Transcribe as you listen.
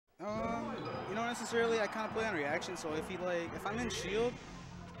necessarily. I kind of play on reaction. So if I'm in shield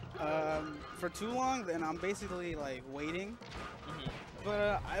for too long, then I'm basically like waiting.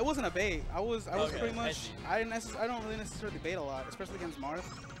 But it wasn't a bait. I was pretty much. I don't really necessarily bait a lot, especially against Marth.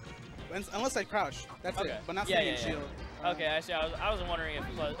 Unless I crouch. That's it. But not staying in shield. Okay, I see. I was wondering if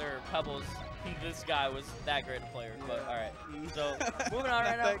Pebbles, this guy was that great a player. But all right. So moving on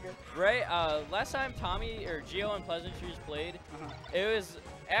right now. Right. Last time Tommy or Gio and Pleasantries played, it was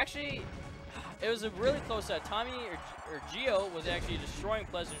actually. It was a really close set. Tommy or Gio was actually destroying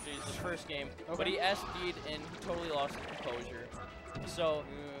Pleasantries this first game, but he SD'd and he totally lost his composure. So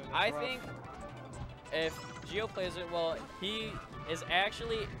I think if Gio plays it well, he is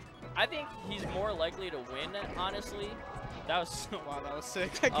actually, I think he's more likely to win, honestly. That was so, wow, that was sick.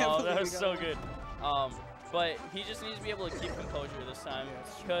 Oh, that was so good. But he just needs to be able to keep composure this time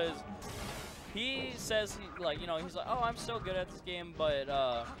because he says, he's like, oh, I'm so good at this game,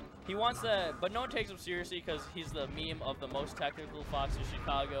 but he wants that, but no one takes him seriously because he's the meme of the most technical fox in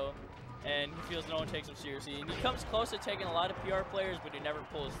Chicago, and he feels no one takes him seriously. And he comes close to taking a lot of PR players, but he never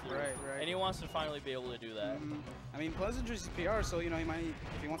pulls through. Right. And he wants to finally be able to do that. I mean, Pleasantries is PR, so he might,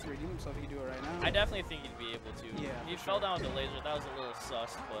 if he wants to redeem himself, he can do it right now. I definitely think he'd be able to. Yeah. He fell down with the laser. That was a little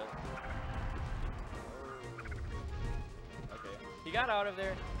sus, but okay. He got out of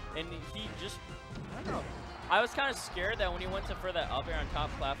there, and he just, I don't know. I was kind of scared that when he went for that up air on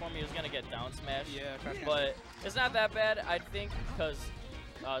top platform, he was going to get down smashed. Yeah, but it's not that bad, I think, because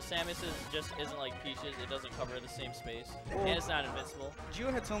Samus just isn't like Peaches. It doesn't cover the same space, and it's not invincible.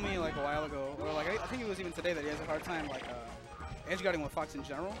 Gio had told me like a while ago, or like I think it was even today, that he has a hard time like edge guarding with Fox in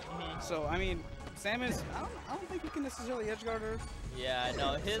general. So I mean, Samus, I don't think he can necessarily edge guard her. Yeah,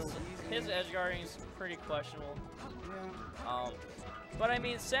 no, his edge guarding is pretty questionable. Yeah. But I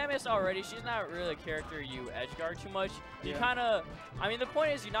mean, Samus already, she's not really a character you edge guard too much. You kind of, I mean, the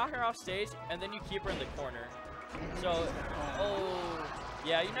point is you knock her off stage and then you keep her in the corner. So,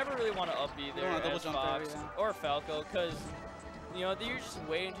 yeah, you never really want to up B there as Fox or Falco because, you're just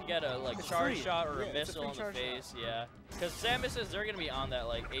waiting to get a like charge shot or a missile in the face. Yeah, because Samus is, they're going to be on that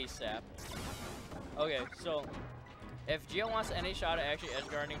like ASAP. Okay, so if Gio wants any shot at actually edge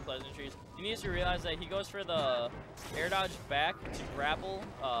guarding Pleasantries, he needs to realize that he goes for the air dodge back to grapple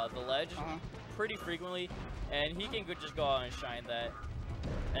the ledge pretty frequently, and he can just go out and shine that.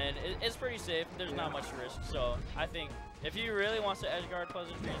 And it's pretty safe. There's not much risk. So I think if he really wants to edge guard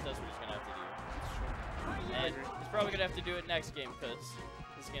Pleasantries, that's what he's going to have to do. And he's probably going to have to do it next game because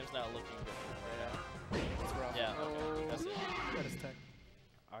this game's not looking good right now. Yeah, okay, that's it. That is tech.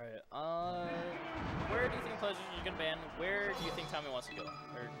 Alright, where do you think Pleasantries is going to ban? Where do you think Tommy wants to go?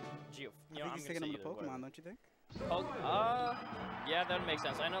 Or Gio? I think he's taking him to Pokemon, don't you think? Yeah, that would make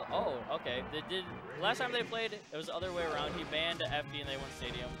sense. I know. Oh, okay. They did. Last time they played, it was the other way around. He banned FD and they won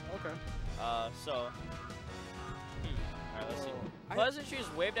Stadium. Okay. So. Alright, let's see. Pleasantries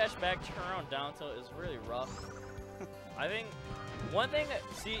wave dash back, turn around down tilt is really rough. I think one thing,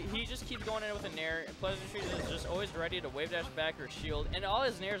 see, he just keeps going in with a nair, and Pleasantries is just always ready to wave dash back or shield, and all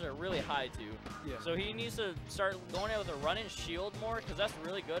his nairs are really high too. Yeah. So he needs to start going in with a run and shield more, because that's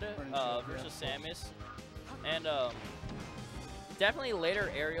really good versus Samus. And definitely later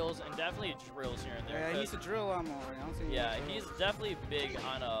aerials and definitely drills here and there. Yeah, he needs to drill a lot more. Yeah, he's definitely big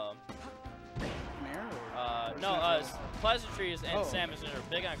on nair. Pleasantries and Samus are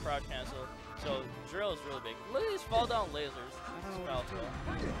big on crouch cancel. So drill is really big. Look at these fall down lasers.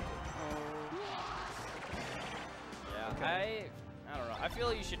 Yeah, I don't know. I feel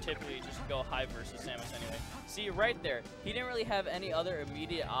like you should typically just go high versus Samus anyway. See, right there, he didn't really have any other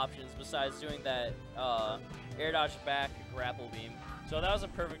immediate options besides doing that air dodge back grapple beam. So that was a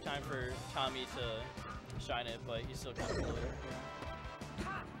perfect time for Tommy to shine it, but he's still kind of low there.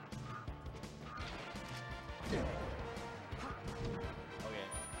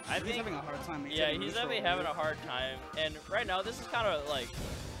 I think he's having a hard time. Yeah, he's definitely having a hard time. And right now, this is kind of like,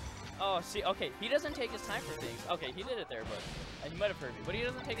 oh, see, okay, he doesn't take his time for things. Okay, he did it there, but he might have heard me. But he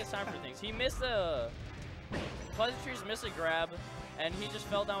doesn't take his time for things. He missed the Pleasantries, missed a grab, and he just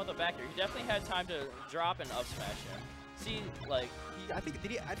fell down with a back air. He definitely had time to drop and up smash him. See, like, I think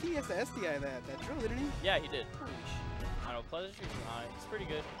he has the SDI that drill, didn't he? Yeah, he did. Holy shit. I don't know, Pleasantries is on it. He's pretty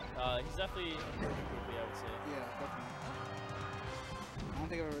good. He's definitely pretty quickly, I would say. Yeah, definitely. I don't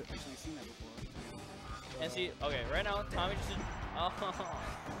think I've ever actually seen that before. And see, okay, right now, Tommy just,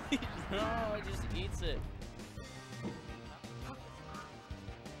 no, he just eats it.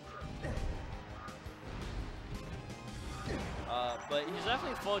 But he's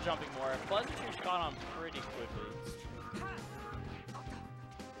definitely full jumping more. Pleasantries caught on pretty quickly.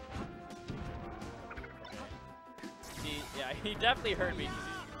 See, yeah, he definitely hurt me.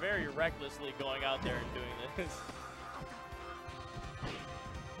 very recklessly going out there and doing this.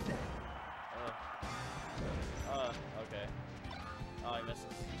 Okay. Oh, he missed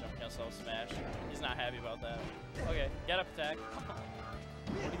his jump cancel smash. He's not happy about that. Okay, get up attack.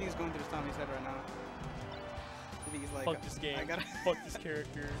 What do you think is going through Tommy's head right now? Do you think he's like, fuck this game, fuck this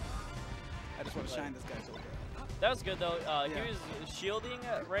character. I just want to shine this guy so good. That was good though. He was shielding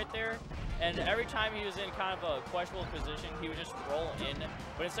right there, and every time he was in kind of a questionable position, he would just roll in.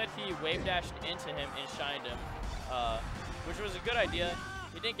 But instead, he wave dashed into him and shined him, which was a good idea.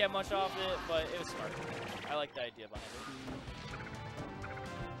 He didn't get much off it, but it was smart. I like the idea behind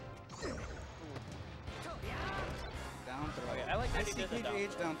it. Down throw. Okay, I like that he did the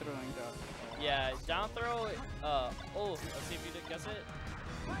down throwing though. Yeah, down throw. Oh, let's see if you did guess it.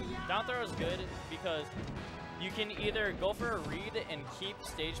 Down throw is good because you can either go for a read and keep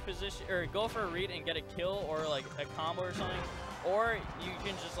stage position, or go for a read and get a kill or like a combo or something, or you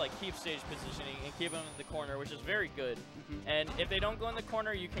can just like keep stage positioning and keep them in the corner, which is very good. And if they don't go in the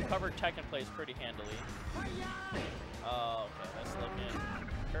corner, you can cover tech in place pretty handily. Oh, okay, that's looking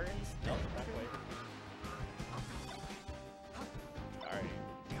curtains. Nope, not quite. All right,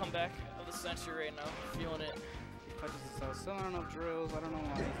 come back of the century right now, feeling it. Touches himself. Still not enough drills. I don't know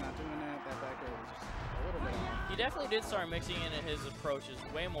why he's not doing that. That back air was just a little bit off. He definitely did start mixing in his approaches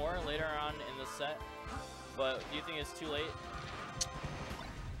way more later on in the set. But do you think it's too late?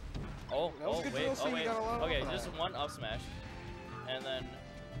 Oh, wait. Okay, just one up smash. And then...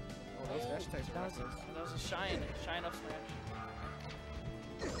 Oh, those dash attacks are that was a shine up smash.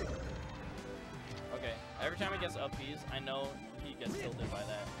 Okay, every time he gets up Bs, I know he gets tilted by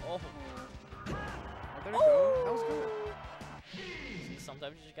that. Oh. There you go. That was good.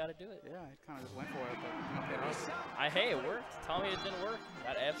 Sometimes you just gotta do it. Yeah, I kind of just went for it, but hey, it worked. Tell me it didn't work.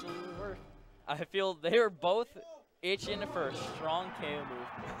 That absolutely worked. I feel they were both itching for a strong KO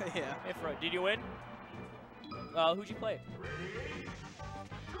move. Yeah. Hey, did you win? Who'd you play?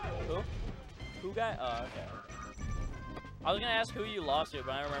 Who? Who got? Oh, okay. I was gonna ask who you lost to,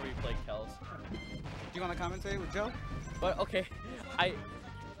 but I remember you played Kels. Do you want to commentate with Joe? But okay,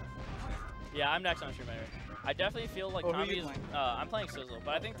 yeah, I'm next on stream anyway. I definitely feel like Tommy's. I'm playing Sizzle,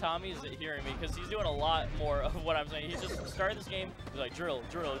 but I think Tommy's hearing me because he's doing a lot more of what I'm saying. He just started this game. He's like drill.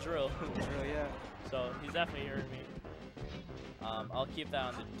 Drill, yeah. So he's definitely hearing me. I'll keep that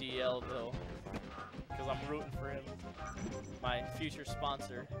on the DL though, because I'm rooting for him, my future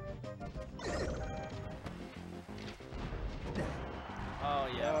sponsor. Oh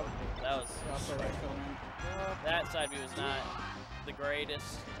yeah, that was. That side B was not the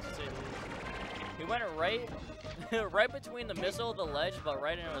greatest. He went right between the missile, the ledge, but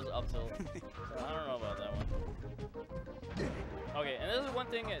right into his up tilt. So I don't know about that one. Okay, and this is one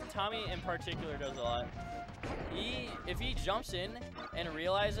thing that Tommy in particular does a lot. If he jumps in and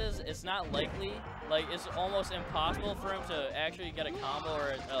realizes it's not likely, like it's almost impossible for him to actually get a combo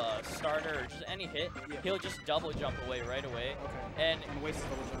or a starter or just any hit, he'll just double jump away right away. And waste his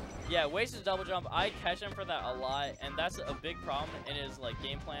double jump. Yeah, waste his double jump. I catch him for that a lot, and that's a big problem in his like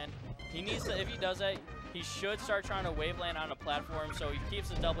game plan. He needs to, if he does that, he should start trying to wave land on a platform so he keeps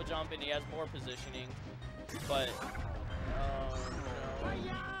his double jump and he has more positioning. But,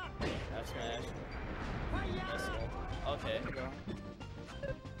 F smash. Missile. Okay. There you go.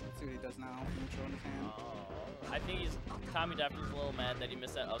 Let's see what he does now. Neutral in his hand. I think Tommy definitely is a little mad that he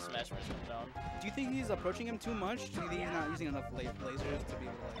missed that up smash when he comes down. Do you think he's approaching him too much? Do you think he's not using enough lasers to be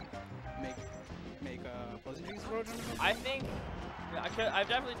able to like, make Pleasantries approach him? I think... I've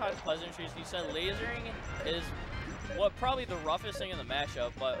definitely talked to Pleasantries. He said lasering is probably the roughest thing in the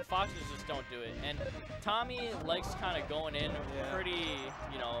matchup, but Foxes just don't do it. And Tommy likes kind of going in pretty,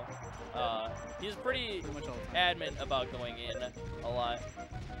 you know, he's pretty adamant about going in a lot.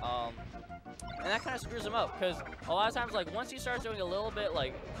 And that kind of screws him up because a lot of times, like, once he starts doing a little bit,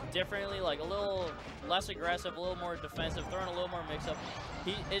 like, differently, like, a little less aggressive, a little more defensive, throwing a little more mix-up,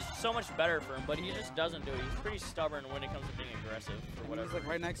 it's so much better for him, but he just doesn't do it. He's pretty stubborn when it comes to being aggressive or whatever. He's, like,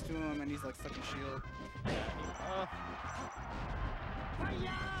 right next to him, and he's, like, stuck in shield.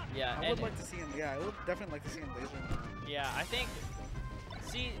 Yeah, I would like to see him, I would definitely like to see him laser. Yeah, I think,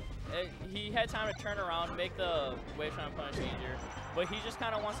 he had time to turn around, make the wave trying punish easier, but he just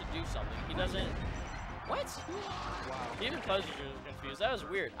kind of wants to do something. He doesn't. What? Wow. Even Pleasantries was confused. That was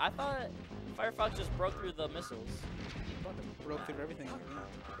weird. I thought Firefox just broke through the missiles. I thought it broke through everything.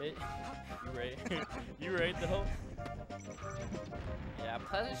 You right. You right though. Yeah,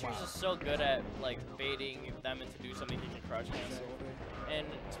 Pleasantries is so good at like baiting them into do something he can crouch cancel. And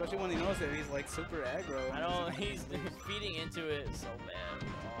especially when he knows that he's like super aggro. I know he's feeding into it so bad.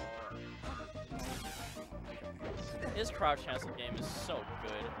 His crouch cancel game is so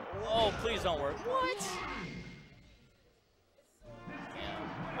good. Oh, please don't work. What?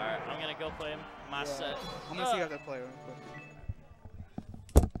 Yeah. All right, I'm gonna go play my set. I'm gonna see how they play real quick.